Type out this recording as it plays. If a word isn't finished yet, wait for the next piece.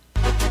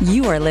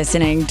You are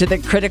listening to the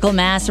Critical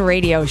Mass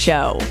Radio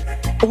Show,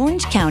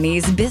 Orange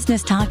County's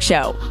business talk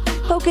show,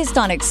 focused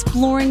on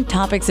exploring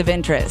topics of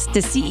interest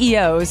to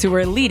CEOs who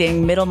are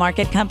leading middle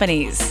market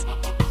companies.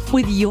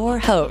 With your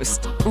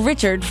host,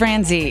 Richard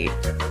Franzi.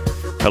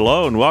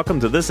 Hello and welcome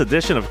to this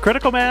edition of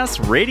Critical Mass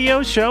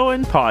Radio Show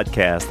and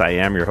Podcast. I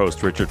am your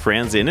host, Richard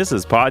Franzi, and this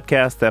is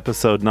podcast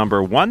episode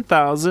number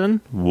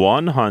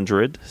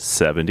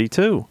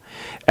 1172.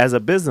 As a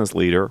business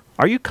leader,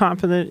 are you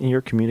confident in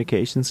your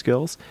communication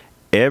skills?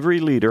 Every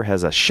leader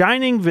has a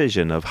shining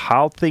vision of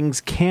how things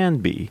can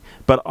be,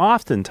 but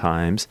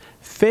oftentimes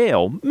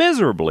fail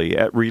miserably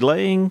at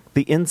relaying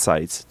the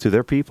insights to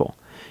their people.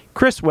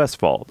 Chris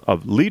Westfall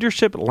of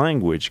Leadership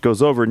Language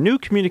goes over new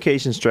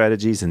communication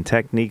strategies and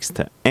techniques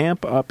to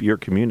amp up your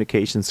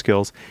communication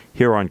skills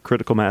here on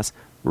Critical Mass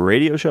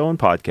Radio Show and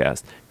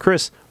Podcast.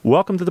 Chris,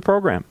 welcome to the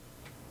program.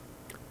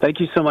 Thank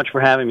you so much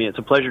for having me. It's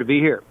a pleasure to be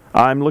here.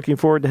 I'm looking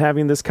forward to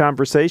having this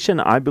conversation.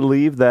 I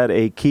believe that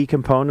a key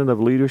component of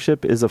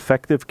leadership is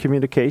effective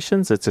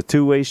communications. It's a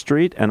two-way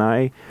street, and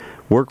I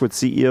work with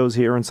CEOs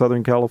here in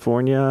Southern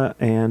California,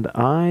 and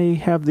I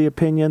have the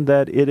opinion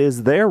that it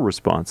is their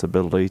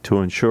responsibility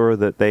to ensure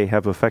that they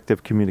have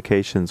effective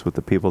communications with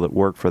the people that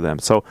work for them.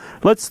 So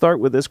let's start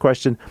with this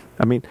question.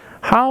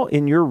 How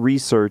in your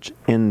research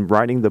in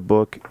writing the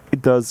book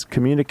does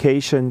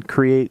communication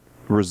create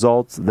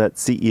results that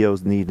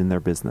CEOs need in their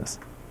business?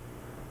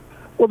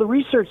 Well, the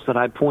research that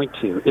I point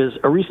to is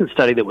a recent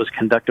study that was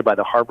conducted by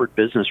the Harvard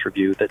Business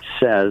Review that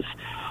says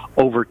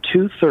over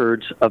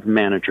 2/3 of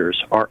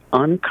managers are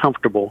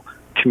uncomfortable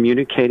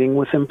communicating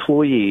with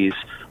employees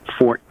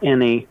for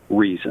any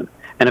reason.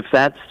 And if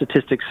that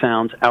statistic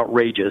sounds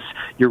outrageous,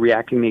 you're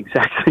reacting the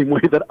exact same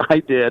way that I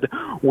did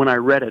when I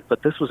read it.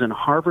 But this was in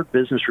Harvard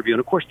Business Review. And,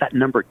 of course, that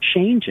number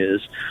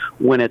changes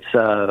when it's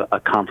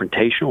a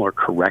confrontational or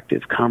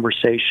corrective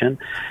conversation.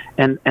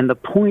 And the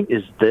point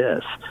is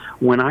this.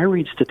 When I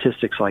read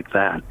statistics like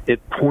that, it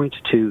points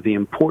to the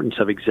importance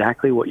of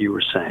exactly what you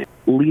were saying.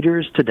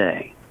 Leaders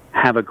today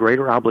have a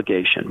greater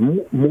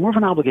obligation, more of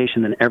an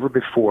obligation than ever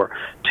before,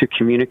 to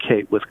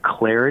communicate with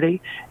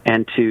clarity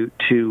and to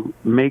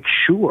make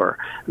sure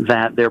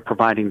that they're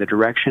providing the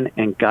direction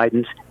and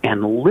guidance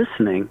and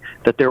listening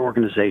that their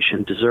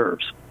organization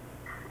deserves.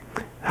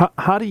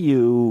 How do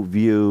you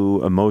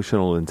view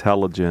emotional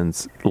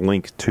intelligence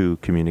linked to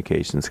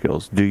communication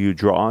skills? Do you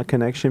draw a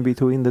connection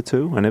between the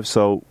two? And if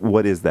so,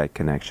 what is that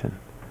connection?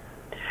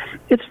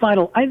 It's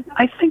vital.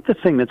 I think the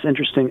thing that's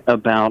interesting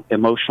about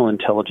emotional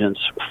intelligence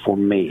for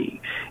me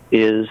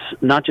is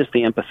not just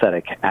the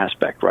empathetic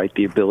aspect, right?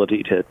 The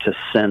ability to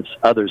sense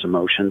others'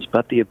 emotions,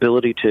 but the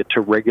ability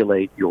to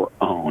regulate your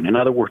own. In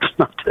other words,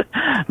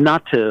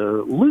 not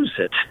to lose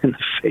it in the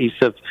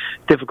face of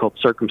difficult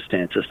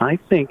circumstances. And I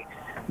think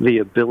the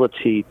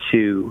ability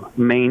to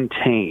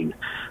maintain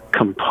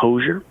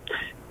composure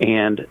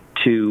and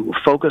to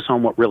focus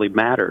on what really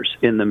matters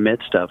in the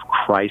midst of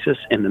crisis,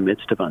 in the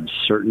midst of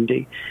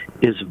uncertainty,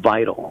 is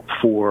vital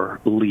for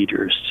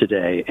leaders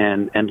today.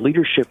 And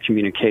leadership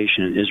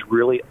communication is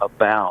really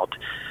about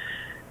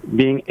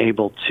being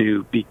able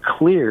to be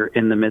clear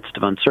in the midst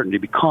of uncertainty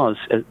because,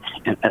 as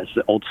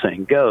the old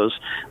saying goes,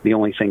 the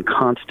only thing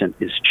constant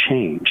is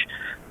change.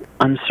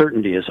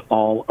 Uncertainty is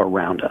all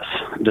around us,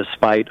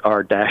 despite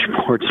our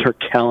dashboards or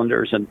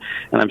calendars. And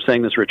I'm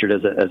saying this, Richard,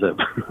 as a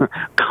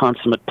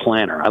consummate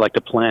planner. I like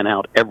to plan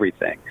out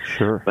everything.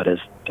 Sure. But as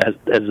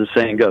the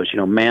saying goes,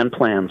 man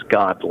plans,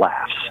 God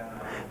laughs.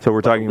 So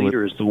we're talking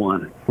leader is the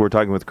one. We're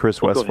talking with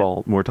Chris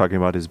Westfall. We're talking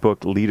about his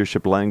book,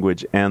 Leadership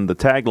Language, and the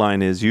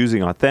tagline is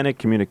using authentic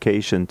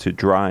communication to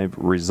drive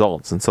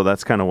results. And so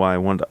that's kind of why I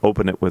wanted to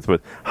open it with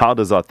how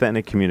does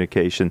authentic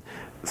communication.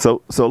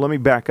 So let me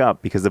back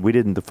up because we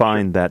didn't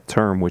define that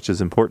term, which is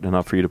important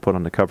enough for you to put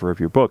on the cover of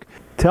your book.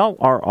 Tell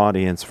our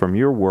audience from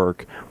your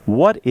work,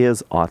 what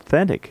is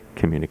authentic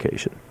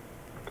communication?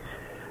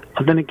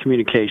 Authentic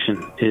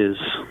communication is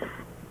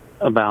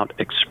about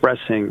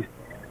expressing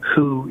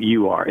who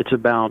you are. It's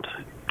about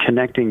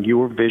connecting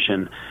your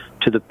vision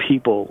to the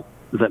people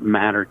that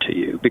matter to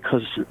you,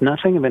 because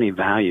nothing of any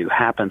value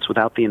happens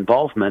without the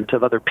involvement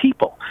of other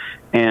people.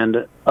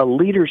 And a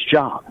leader's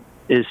job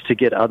is to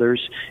get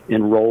others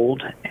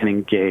enrolled and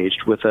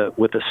engaged with a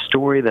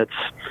story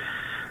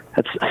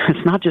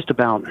it's not just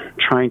about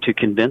trying to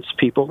convince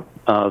people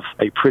of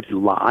a pretty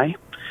lie.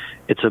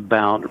 It's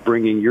about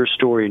bringing your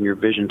story and your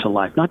vision to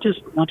life, not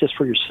just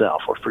for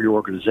yourself or for your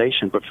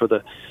organization, but for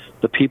the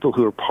people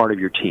who are part of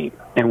your team.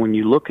 And when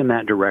you look in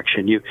that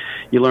direction, you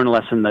learn a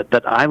lesson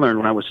that I learned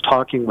when I was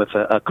talking with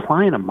a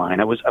client of mine.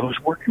 I was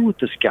working with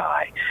this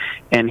guy,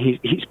 and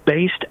he's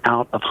based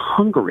out of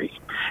Hungary.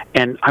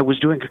 And I was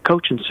doing a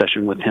coaching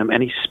session with him,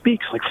 and he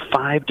speaks like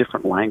 5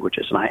 different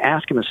languages. And I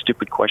asked him a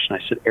stupid question.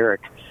 I said,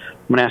 Eric,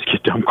 I'm going to ask you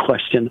a dumb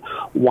question.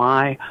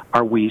 Why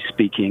are we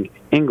speaking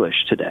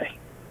English today?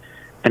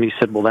 And he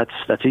said, well,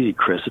 that's easy,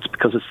 Chris. It's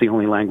because it's the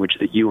only language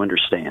that you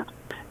understand.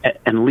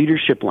 And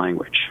leadership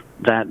language,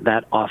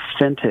 that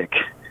authentic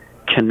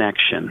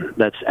connection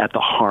that's at the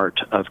heart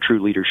of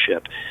true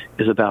leadership,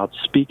 is about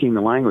speaking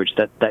the language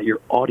that your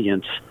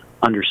audience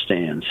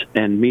understands,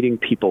 and meeting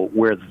people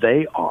where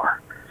they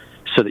are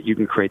so that you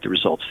can create the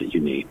results that you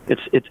need.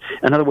 It's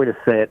another way to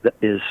say it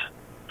is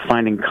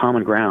finding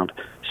common ground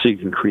so you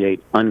can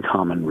create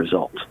uncommon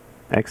results.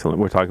 Excellent.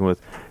 We're talking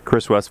with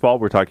Chris Westfall.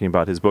 We're talking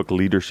about his book,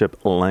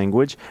 Leadership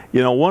Language.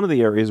 You know, one of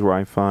the areas where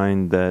I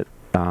find that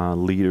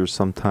leaders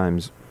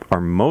sometimes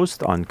are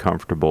most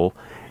uncomfortable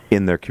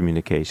in their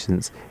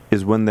communications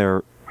is when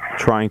they're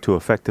trying to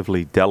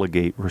effectively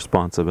delegate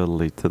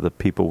responsibility to the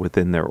people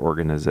within their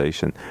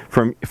organization.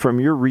 From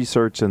your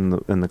research and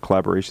the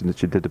collaboration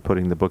that you did to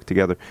putting the book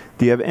together,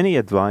 do you have any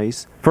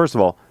advice? First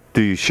of all,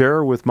 do you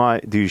share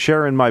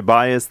in my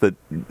bias that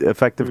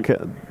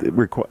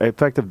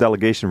effective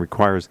delegation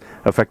requires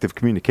effective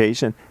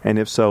communication? And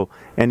if so,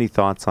 any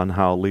thoughts on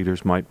how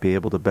leaders might be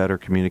able to better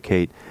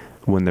communicate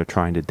when they're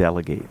trying to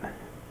delegate?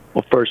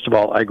 Well, first of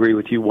all, I agree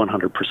with you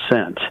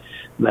 100%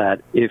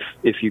 that if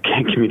you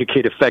can't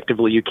communicate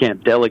effectively, you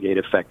can't delegate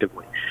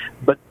effectively.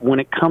 But when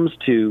it comes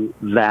to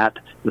that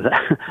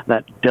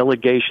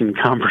delegation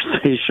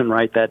conversation,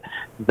 right,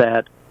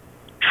 that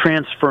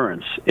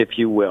transference, if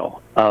you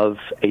will, of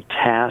a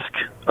task,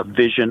 a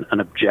vision, an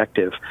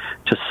objective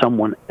to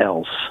someone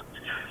else,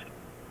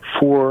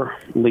 for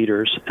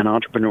leaders and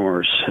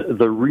entrepreneurs,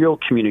 the real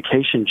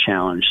communication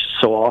challenge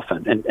so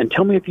often, and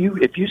tell me if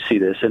you see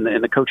this in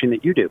the coaching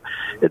that you do,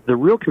 the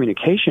real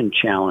communication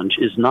challenge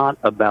is not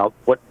about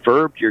what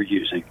verb you're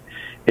using.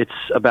 It's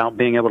about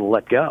being able to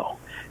let go,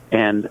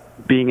 and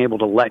being able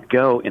to let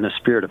go in a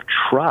spirit of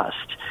trust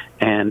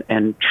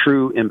and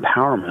true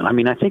empowerment. I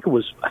mean, I think it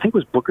was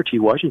Booker T.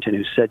 Washington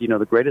who said,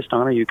 the greatest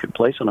honor you could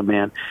place on a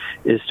man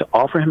is to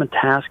offer him a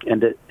task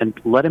and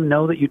let him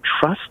know that you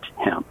trust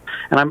him.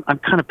 And I'm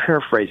kind of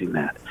paraphrasing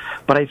that,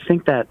 but I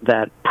think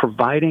that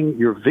providing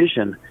your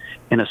vision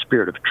in a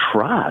spirit of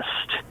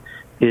trust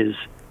is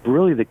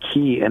really the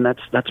key, and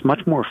that's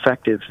much more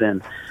effective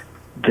than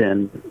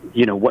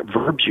what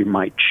verbs you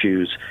might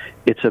choose.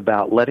 It's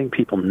about letting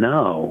people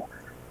know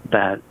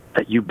that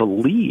you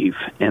believe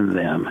in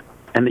them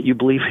and that you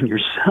believe in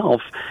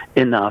yourself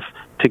enough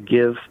to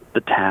give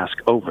the task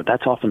over.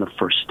 That's often the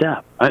first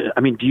step.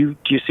 I mean, do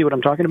you see what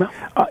I'm talking about?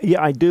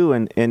 Yeah, I do,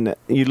 and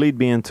you lead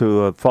me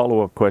into a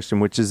follow-up question,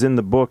 which is in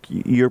the book.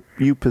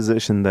 You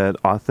position that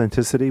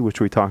authenticity,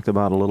 which we talked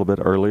about a little bit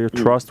earlier,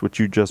 trust, which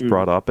you just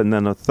brought up, and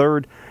then a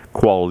third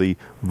quality,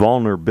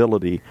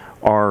 vulnerability,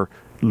 are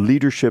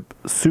leadership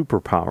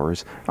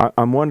superpowers.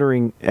 I'm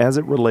wondering, as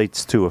it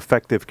relates to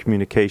effective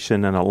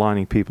communication and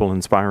aligning people,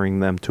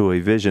 inspiring them to a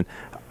vision,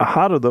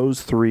 how do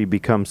those three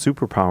become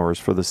superpowers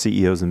for the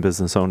CEOs and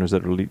business owners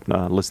that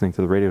are listening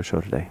to the radio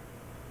show today?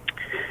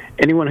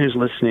 Anyone who's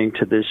listening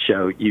to this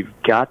show, you've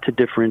got to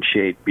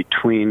differentiate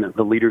between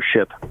the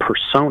leadership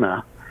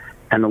persona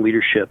and the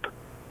leadership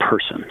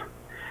person.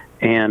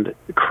 And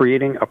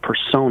creating a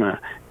persona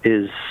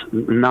is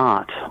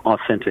not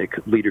authentic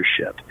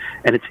leadership.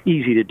 And it's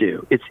easy to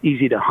do. It's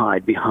easy to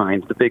hide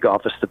behind the big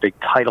office, the big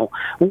title,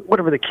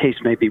 whatever the case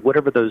may be,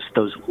 whatever those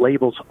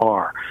labels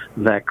are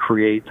that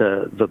create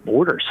the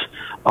borders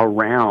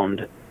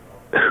around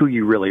who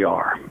you really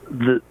are.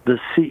 The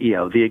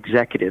CEO, the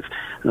executive,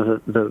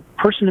 the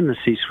person in the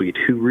C-suite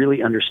who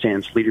really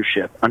understands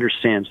leadership,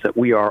 understands that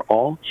we are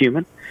all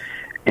human,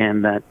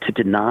 and that to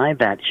deny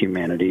that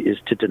humanity is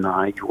to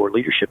deny your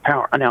leadership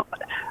power. Now,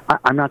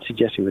 I'm not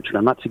suggesting that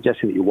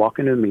you walk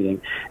into a meeting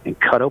and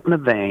cut open a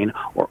vein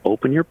or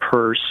open your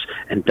purse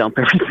and dump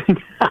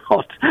everything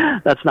out.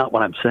 That's not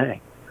what I'm saying.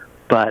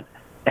 But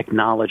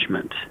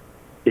acknowledgement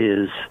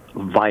is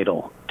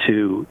vital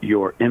to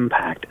your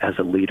impact as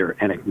a leader,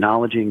 and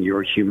acknowledging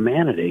your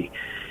humanity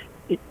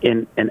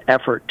in an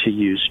effort to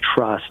use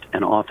trust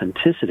and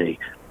authenticity,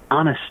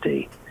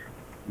 honesty.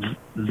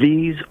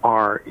 These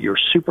are your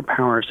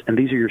superpowers, and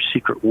these are your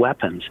secret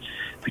weapons,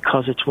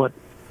 because it's what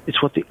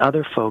the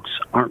other folks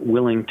aren't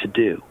willing to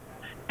do.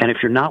 And if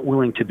you're not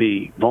willing to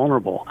be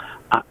vulnerable,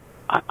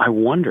 I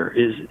wonder,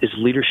 is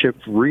leadership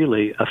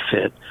really a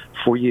fit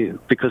for you?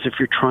 Because if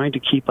you're trying to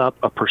keep up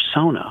a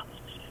persona,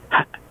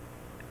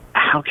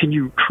 how can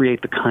you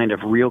create the kind of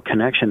real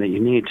connection that you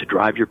need to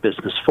drive your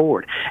business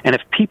forward? And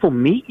if people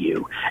meet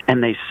you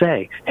and they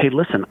say, "Hey,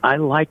 listen, I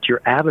liked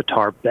your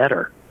avatar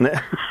better,"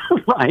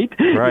 right?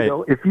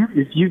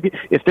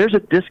 If there's a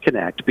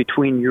disconnect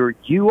between your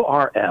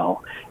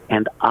URL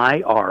and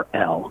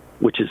IRL,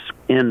 which is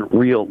in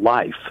real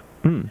life,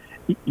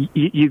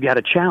 you got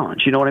a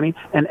challenge. You know what I mean?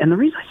 And the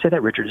reason I say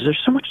that, Richard, is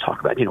there's so much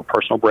talk about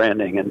personal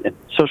branding, and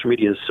social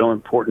media is so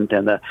important,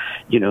 and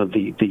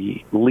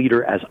the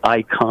leader as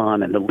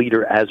icon and the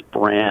leader as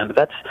brand.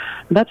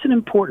 That's an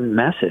important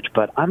message.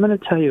 But I'm going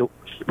to tell you,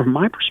 from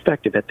my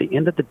perspective, at the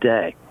end of the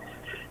day,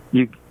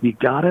 you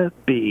gotta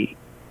be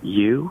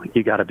you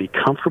got to be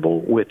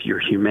comfortable with your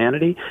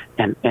humanity,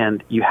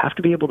 and you have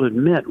to be able to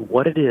admit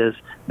what it is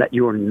that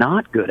you're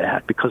not good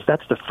at, because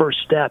that's the first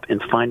step in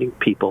finding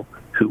people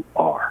who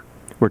are.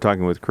 We're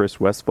talking with Chris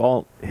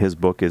Westfall. His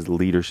book is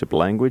Leadership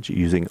Language,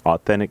 Using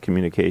Authentic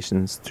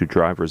Communications to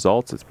Drive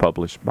Results. It's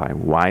published by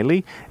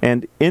Wiley.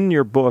 And in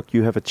your book,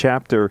 you have a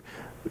chapter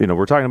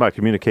we're talking about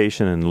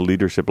communication and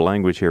leadership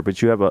language here,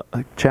 but you have a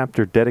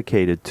chapter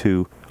dedicated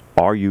to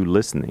Are You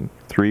Listening?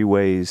 3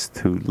 ways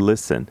to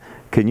listen.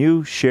 Can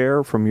you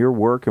share from your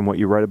work and what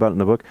you write about in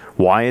the book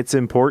why it's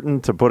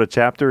important to put a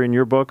chapter in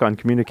your book on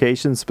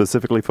communication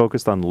specifically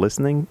focused on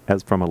listening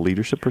as from a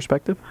leadership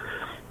perspective?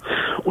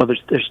 Well,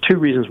 there's 2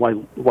 reasons why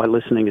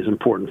listening is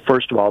important.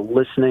 First of all,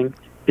 listening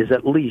is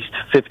at least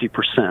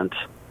 50%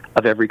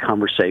 of every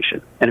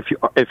conversation. And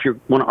if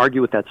you want to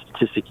argue with that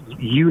statistic,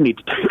 you need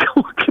to take a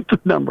look at the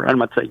number. I'm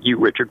not saying you,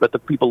 Richard, but the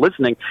people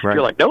listening, right.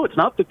 You're like, no, it's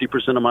not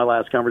 50% of my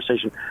last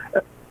conversation.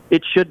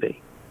 It should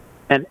be.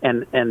 And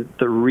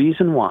the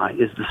reason why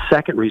is the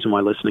second reason why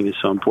listening is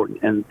so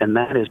important, and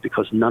that is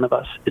because none of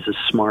us is as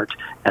smart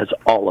as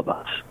all of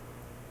us.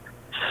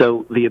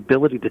 So the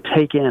ability to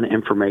take in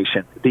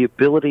information, the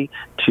ability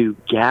to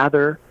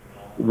gather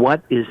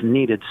what is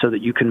needed so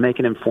that you can make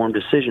an informed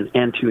decision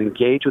and to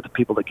engage with the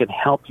people that can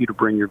help you to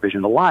bring your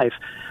vision to life,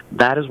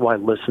 that is why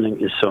listening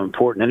is so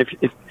important.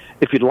 And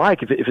if you'd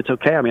like, if it's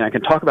okay, I mean, I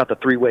can talk about the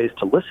 3 ways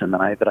to listen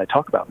that I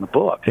talk about in the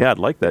book. Yeah, I'd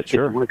like that,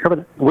 sure. If you want to cover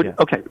that? Yeah.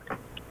 Okay.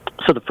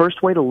 So the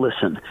first way to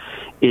listen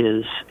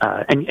is,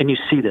 and you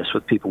see this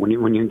with people when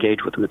you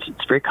engage with them, it's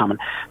very common.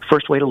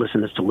 First way to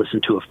listen is to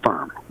listen to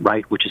affirm,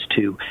 right? Which is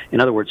in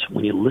other words,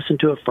 when you listen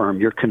to affirm,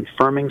 you're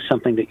confirming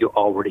something that you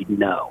already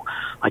know.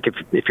 Like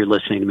if you're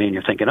listening to me and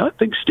you're thinking, I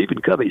think Stephen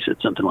Covey said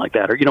something like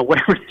that, or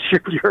whatever it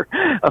is, you're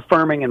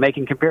affirming and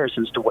making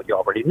comparisons to what you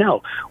already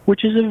know,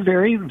 which is a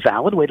very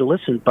valid way to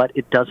listen, but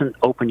it doesn't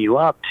open you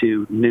up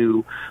to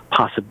new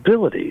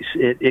possibilities.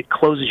 It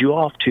closes you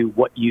off to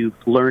what you've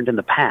learned in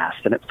the past,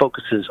 and it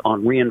focuses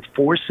on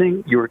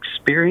reinforcing your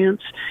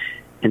experience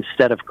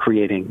instead of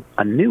creating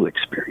a new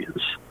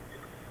experience.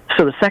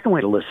 So the second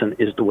way to listen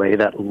is the way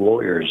that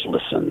lawyers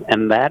listen,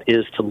 and that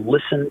is to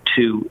listen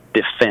to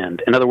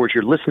defend. In other words,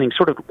 you're listening,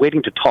 sort of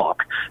waiting to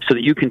talk so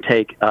that you can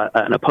take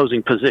an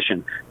opposing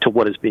position to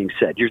what is being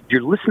said.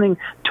 You're listening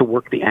to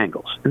work the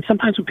angles. And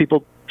sometimes when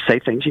people say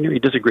things, you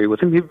disagree with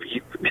them,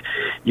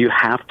 you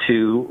have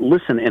to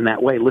listen in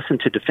that way, listen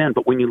to defend.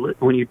 But when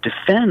you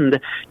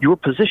defend your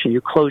position, you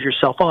close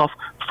yourself off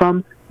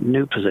from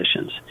new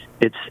positions.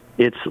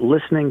 It's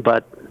listening,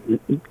 but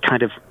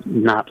kind of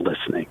not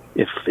listening,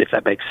 if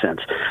that makes sense.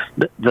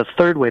 The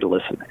third way to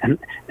listen,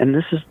 and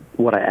this is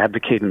what I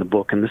advocate in the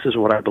book, and this is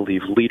what I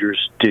believe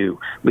leaders do,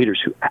 leaders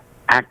who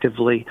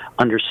actively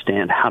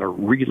understand how to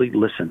really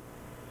listen.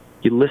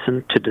 You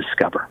listen to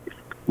discover.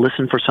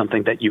 Listen for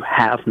something that you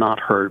have not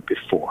heard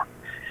before.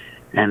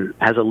 And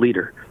as a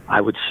leader,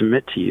 I would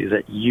submit to you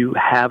that you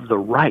have the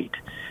right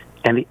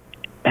and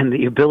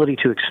the ability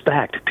to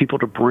expect people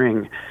to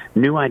bring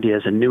new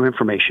ideas and new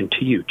information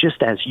to you,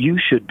 just as you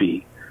should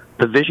be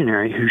the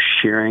visionary who's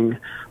sharing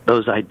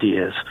those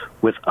ideas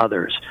with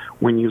others.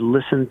 When you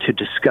listen to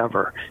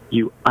discover,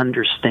 you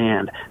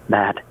understand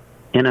that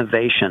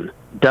innovation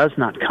does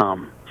not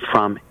come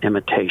from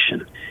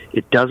imitation.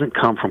 It doesn't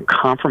come from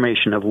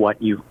confirmation of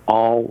what you've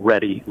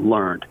already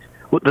learned.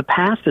 The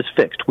past is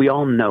fixed. We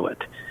all know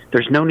it.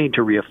 There's no need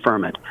to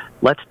reaffirm it.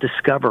 Let's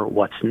discover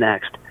what's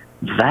next.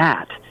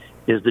 That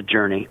is the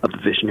journey of the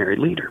visionary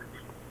leader.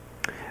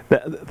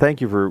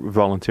 Thank you for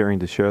volunteering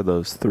to share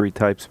those 3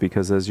 types,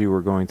 because as you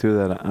were going through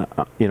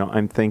that,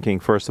 I'm thinking,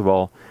 first of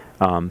all,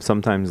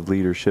 sometimes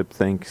leaders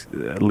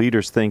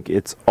think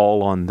it's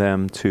all on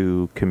them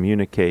to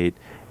communicate,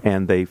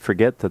 and they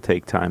forget to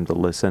take time to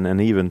listen and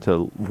even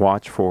to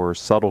watch for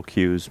subtle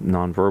cues,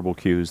 nonverbal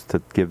cues,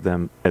 to give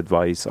them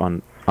advice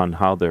on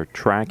how they're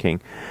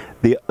tracking.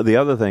 The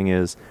other thing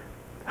is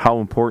how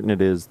important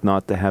it is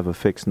not to have a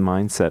fixed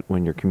mindset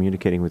when you're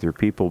communicating with your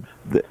people,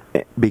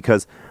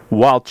 because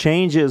while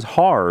change is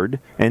hard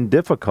and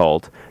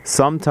difficult,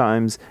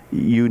 sometimes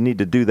you need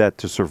to do that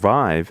to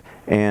survive,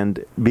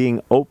 and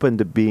being open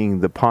to being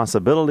the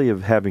possibility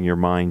of having your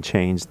mind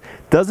changed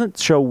doesn't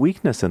show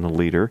weakness in a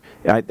leader.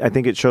 I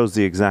think it shows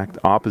the exact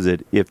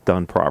opposite if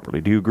done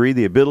properly. Do you agree?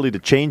 The ability to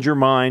change your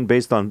mind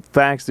based on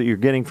facts that you're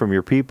getting from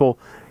your people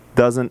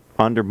doesn't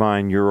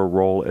undermine your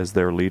role as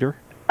their leader?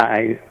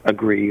 I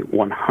agree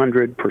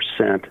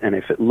 100%, and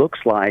if it looks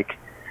like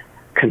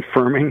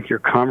confirming your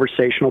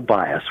conversational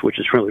bias, which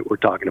is really what we're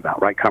talking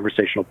about, right?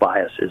 Conversational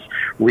bias is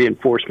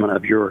reinforcement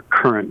of your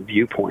current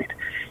viewpoint.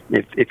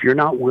 If you're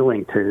not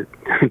willing to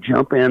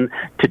jump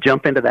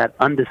into that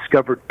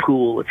undiscovered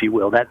pool, if you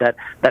will,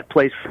 that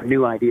place where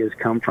new ideas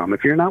come from,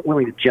 if you're not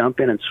willing to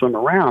jump in and swim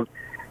around,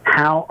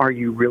 how are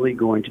you really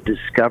going to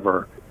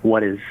discover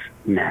what is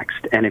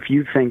next? And if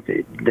you think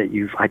that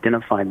you've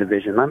identified the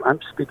vision, I'm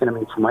speaking,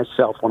 for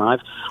myself, when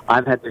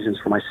I've had visions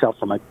for myself,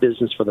 for my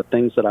business, for the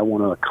things that I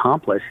want to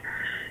accomplish,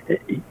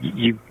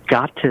 you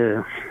got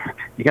to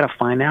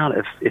find out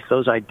if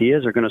those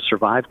ideas are going to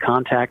survive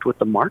contact with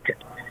the market.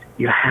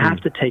 You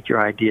have to take your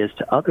ideas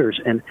to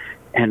others, and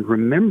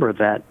remember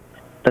that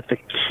the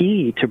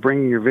key to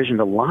bringing your vision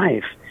to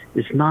life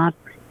is not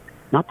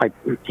by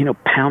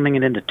pounding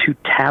it into 2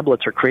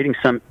 tablets or creating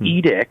some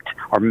edict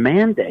or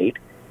mandate.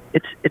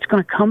 It's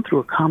going to come through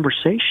a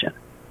conversation.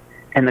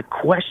 And the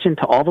question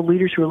to all the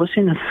leaders who are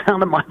listening to the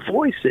sound of my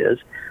voice is,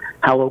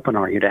 How open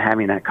are you to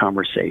having that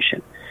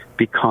conversation?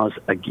 Because,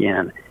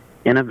 again,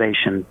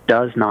 innovation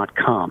does not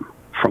come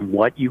from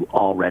what you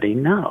already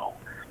know.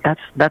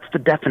 That's the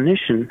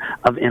definition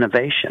of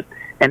innovation.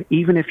 And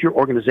even if your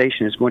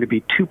organization is going to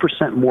be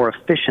 2% more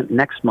efficient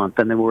next month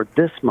than they were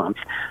this month,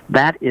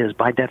 that is,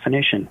 by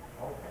definition,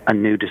 a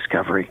new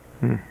discovery.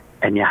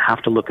 And you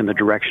have to look in the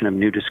direction of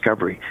new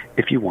discovery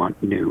if you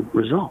want new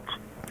results.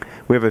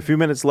 We have a few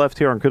minutes left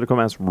here on Critical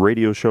Mass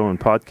Radio Show and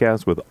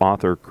Podcast with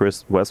author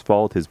Chris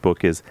Westfall. His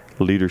book is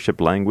Leadership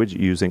Language,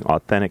 Using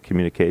Authentic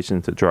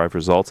Communication to Drive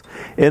Results.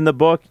 In the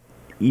book,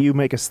 you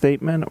make a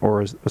statement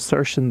or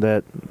assertion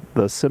that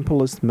the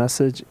simplest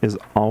message is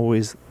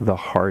always the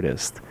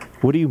hardest.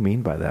 What do you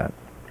mean by that?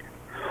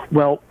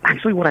 Well,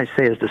 actually what I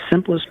say is the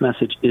simplest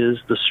message is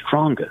the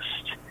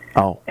strongest.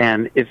 Oh.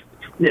 And if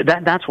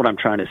that's what I'm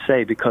trying to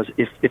say, because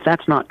if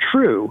that's not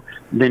true,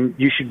 then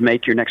you should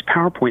make your next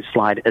PowerPoint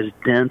slide as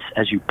dense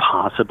as you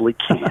possibly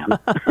can.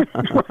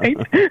 Right?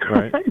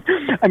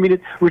 I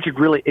mean, Richard,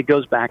 really, it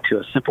goes back to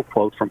a simple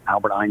quote from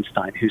Albert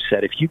Einstein, who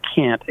said, if you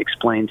can't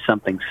explain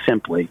something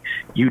simply,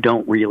 you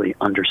don't really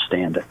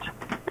understand it.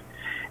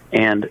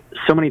 And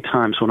so many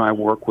times when I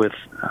work with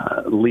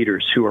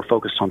leaders who are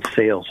focused on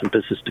sales and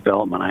business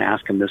development, I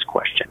ask them this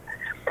question: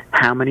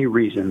 how many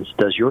reasons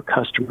does your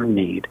customer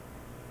need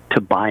to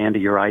buy into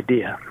your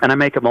idea? And I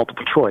make a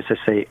multiple choice. I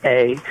say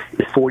A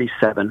is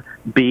 47,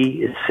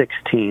 B is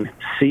 16,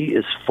 C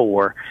is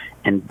 4,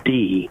 and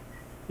D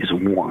is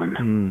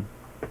 1.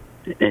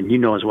 And you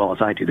know as well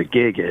as I do, the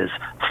gig is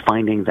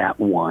finding that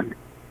one.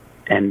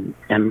 And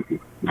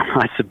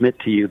I submit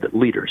to you that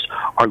leaders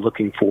are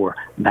looking for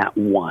that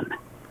one.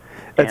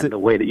 The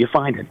way that you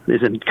find it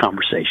is in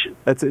conversation.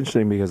 That's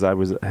interesting, because I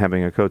was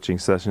having a coaching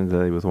session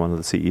today with one of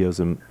the CEOs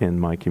in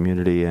my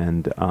community,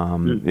 and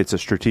it's a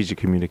strategic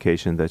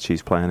communication that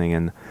she's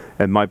planning.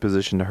 And my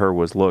position to her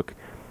was, look,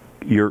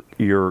 your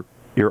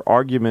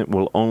argument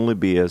will only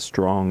be as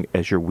strong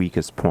as your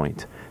weakest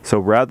point. So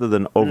rather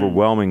than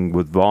overwhelming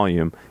with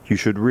volume, you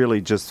should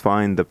really just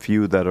find the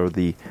few that are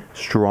the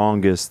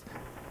strongest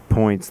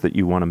points that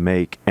you want to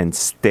make and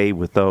stay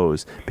with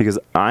those. Because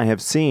I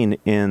have seen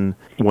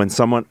when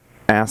someone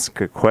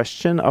ask a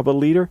question of a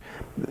leader,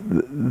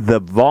 the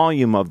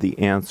volume of the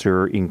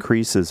answer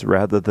increases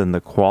rather than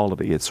the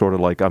quality. It's sort of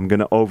like, I'm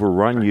going to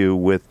overrun you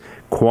with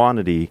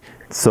quantity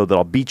so that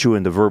I'll beat you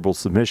into verbal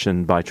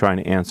submission by trying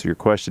to answer your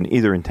question,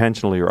 either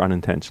intentionally or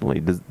unintentionally.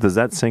 Does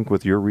that sync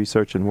with your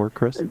research and work,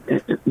 Chris?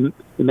 It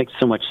makes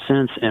so much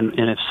sense. And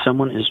if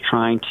someone is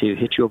trying to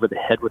hit you over the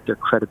head with their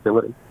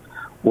credibility,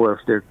 or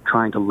if they're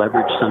trying to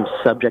leverage some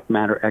subject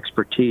matter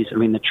expertise, I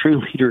mean, the true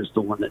leader is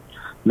the one that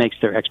makes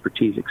their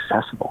expertise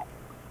accessible.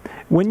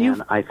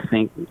 And I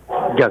think,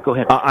 go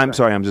ahead. I'm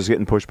sorry, I'm just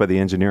getting pushed by the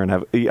engineer, and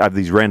I have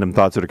these random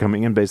thoughts that are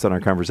coming in based on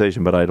our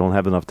conversation, but I don't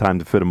have enough time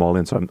to fit them all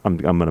in, so I'm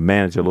going to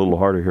manage a little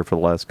harder here for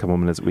the last couple of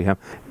minutes that we have.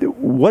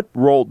 What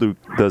role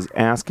does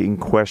asking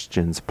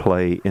questions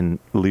play in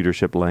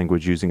leadership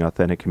language, using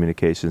authentic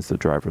communications to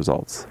drive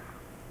results?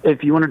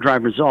 If you want to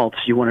drive results,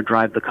 you want to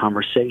drive the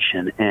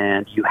conversation,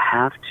 and you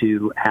have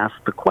to ask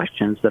the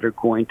questions that are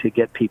going to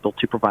get people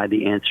to provide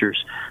the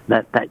answers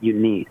that you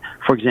need.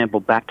 For example,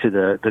 back to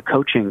the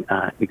coaching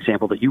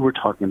example that you were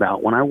talking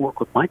about, when I work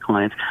with my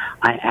clients,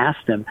 I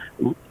ask them,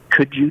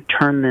 could you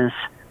turn this,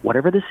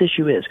 whatever this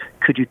issue is,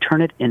 could you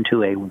turn it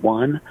into a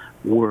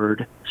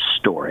one-word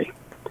story?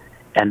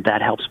 And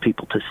that helps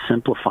people to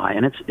simplify.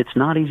 And it's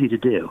not easy to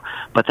do,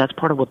 but that's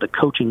part of what the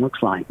coaching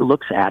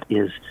looks at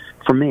is,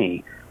 for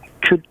me,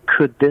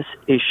 could this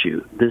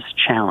issue, this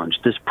challenge,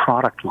 this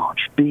product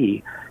launch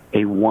be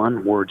a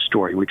one-word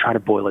story? We try to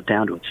boil it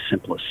down to its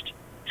simplest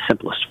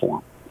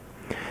form.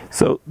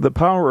 So the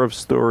power of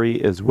story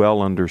is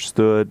well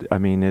understood. I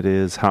mean, it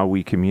is how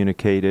we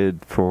communicated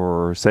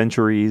for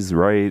centuries,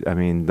 right? I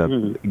mean,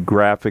 the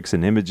graphics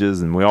and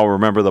images, and we all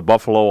remember the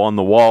buffalo on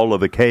the wall of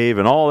the cave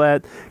and all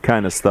that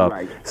kind of stuff.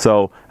 Right.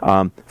 So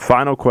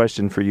final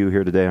question for you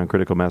here today on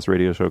Critical Mass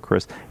Radio Show,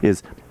 Chris,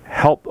 is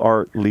help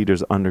our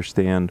leaders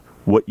understand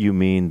what you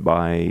mean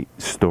by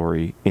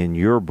story in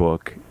your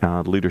book,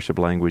 Leadership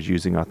Language,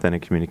 Using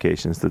Authentic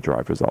Communications to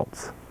Drive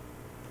Results.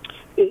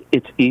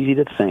 It's easy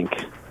to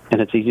think,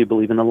 and it's easy to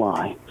believe in the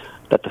lie,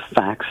 that the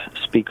facts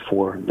speak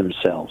for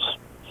themselves.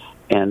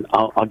 And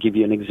I'll give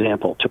you an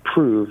example to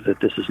prove that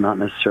this is not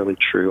necessarily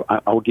true.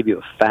 I will give you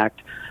a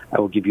fact.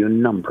 I will give you a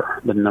number.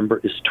 The number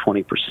is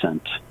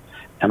 20%.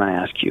 And I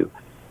ask you,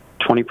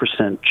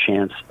 20%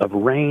 chance of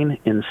rain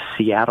in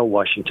Seattle,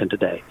 Washington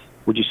today.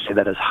 Would you say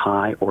that is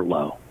high or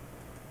low?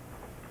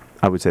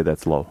 I would say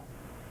that's low.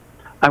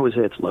 I would say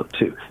it's low,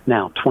 too.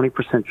 Now,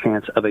 20%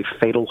 chance of a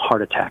fatal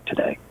heart attack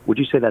today. Would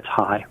you say that's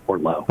high or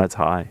low? That's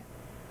high.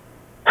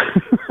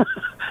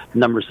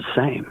 Number's the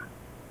same.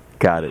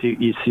 Got it. So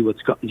you see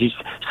what's going.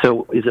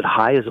 So is it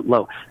high? Is it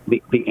low?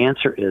 The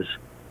answer is,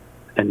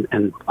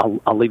 and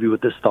I'll leave you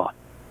with this thought: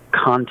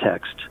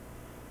 context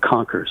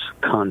conquers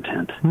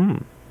content.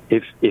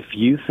 If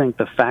you think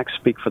the facts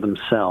speak for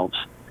themselves,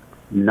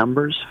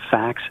 numbers,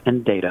 facts,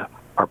 and data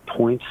are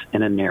points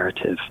in a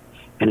narrative.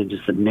 and it is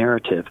the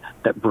narrative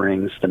that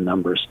brings the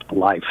numbers to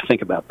life.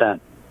 Think about that.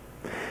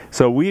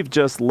 So we've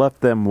just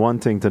left them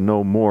wanting to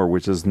know more,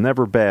 which is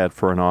never bad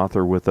for an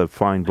author with a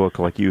fine book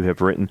like you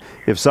have written.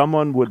 If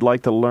someone would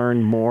like to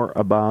learn more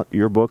about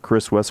your book,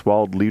 Chris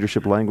Westwald,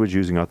 Leadership Language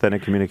Using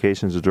Authentic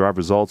Communications to Drive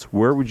Results,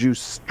 where would you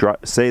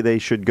say they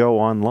should go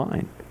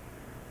online?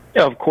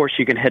 Of course,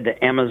 you can head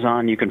to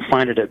Amazon. You can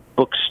find it at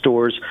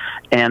bookstores.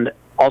 And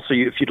also,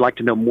 if you'd like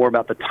to know more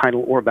about the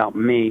title or about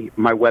me,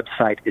 my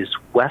website is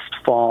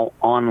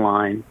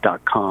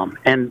westfallonline.com.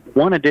 And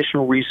one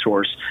additional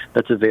resource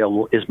that's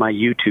available is my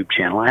YouTube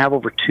channel. I have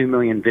over 2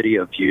 million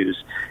video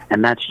views,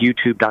 and that's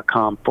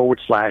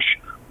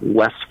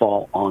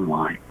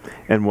youtube.com/WestfallOnline.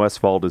 And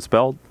Westfall is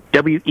spelled?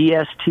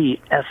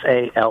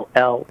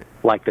 Westfall,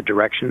 like the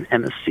direction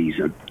and the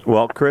season.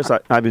 Well, Chris,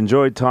 I've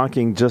enjoyed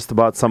talking just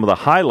about some of the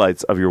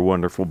highlights of your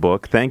wonderful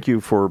book. Thank you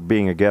for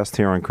being a guest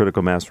here on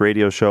Critical Mass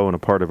Radio Show and a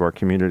part of our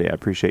community. I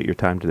appreciate your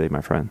time today,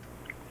 my friend.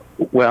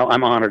 Well,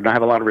 I'm honored, and I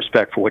have a lot of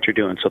respect for what you're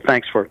doing. So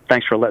thanks for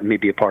letting me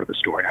be a part of the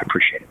story. I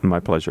appreciate it. My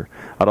pleasure.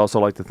 I'd also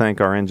like to thank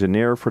our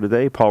engineer for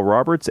today, Paul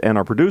Roberts, and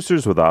our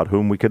producers, without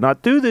whom we could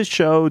not do this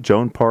show,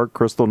 Joan Park,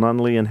 Crystal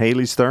Nunley, and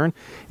Haley Stern.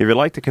 If you'd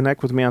like to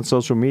connect with me on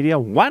social media,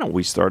 why don't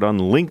we start on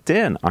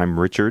LinkedIn? I'm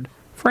Richard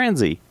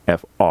Franzi,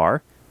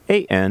 Franzi.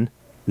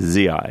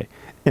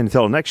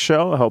 Until next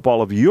show, I hope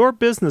all of your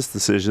business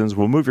decisions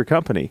will move your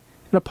company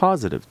in a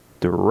positive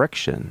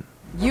direction.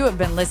 You have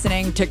been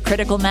listening to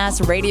Critical Mass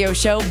Radio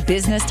Show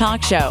Business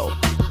Talk Show,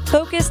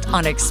 focused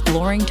on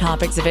exploring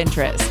topics of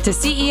interest to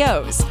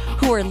CEOs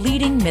who are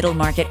leading middle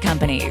market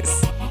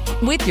companies.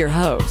 With your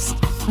host,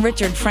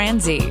 Richard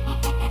Franzi.